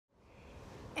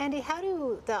Andy, how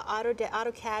do the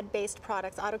AutoCAD-based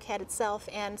products, AutoCAD itself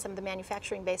and some of the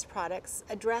manufacturing-based products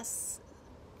address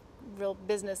real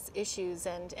business issues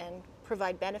and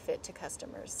provide benefit to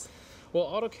customers? Well,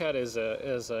 AutoCAD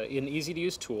is an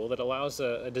easy-to-use tool that allows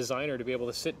a designer to be able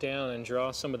to sit down and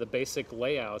draw some of the basic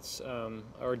layouts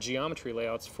or geometry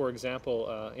layouts. For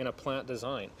example, in a plant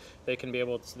design, they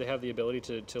have the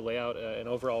ability to lay out an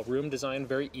overall room design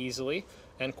very easily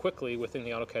and quickly within the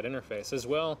AutoCAD interface. As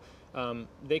well,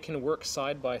 they can work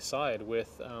side by side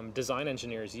with design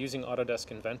engineers using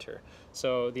Autodesk Inventor.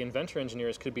 So the Inventor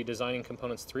engineers could be designing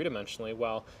components three-dimensionally,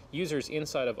 while users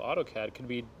inside of AutoCAD could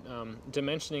be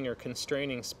dimensioning or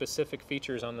constraining specific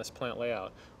features on this plant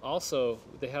layout. Also,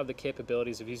 they have the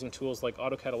capabilities of using tools like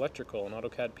AutoCAD Electrical and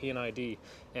AutoCAD P&ID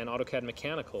and AutoCAD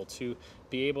Mechanical to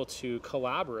be able to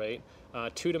collaborate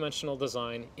two-dimensional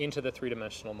design into the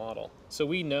three-dimensional model. So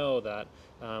we know that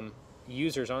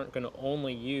users aren't going to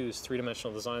only use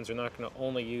three-dimensional designs, they're not going to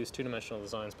only use two-dimensional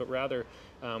designs, but rather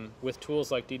with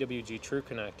tools like DWG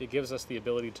TrueConnect, it gives us the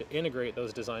ability to integrate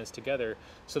those designs together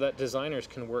so that designers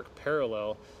can work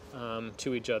parallel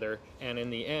to each other and in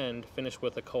the end finish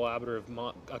with a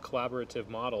collaborative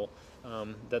model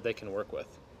that they can work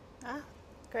with. Ah,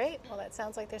 great. Well, that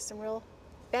sounds like there's some real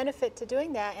benefit to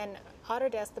doing that, and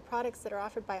Autodesk, the products that are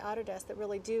offered by Autodesk that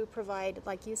really do provide,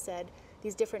 like you said,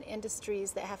 these different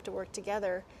industries that have to work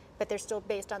together, but they're still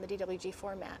based on the DWG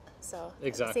format. So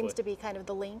exactly. It seems to be kind of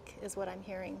the link is what I'm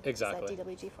hearing. Exactly. Is that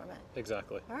DWG format.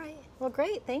 Exactly. All right. Well,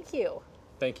 great. Thank you.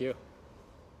 Thank you.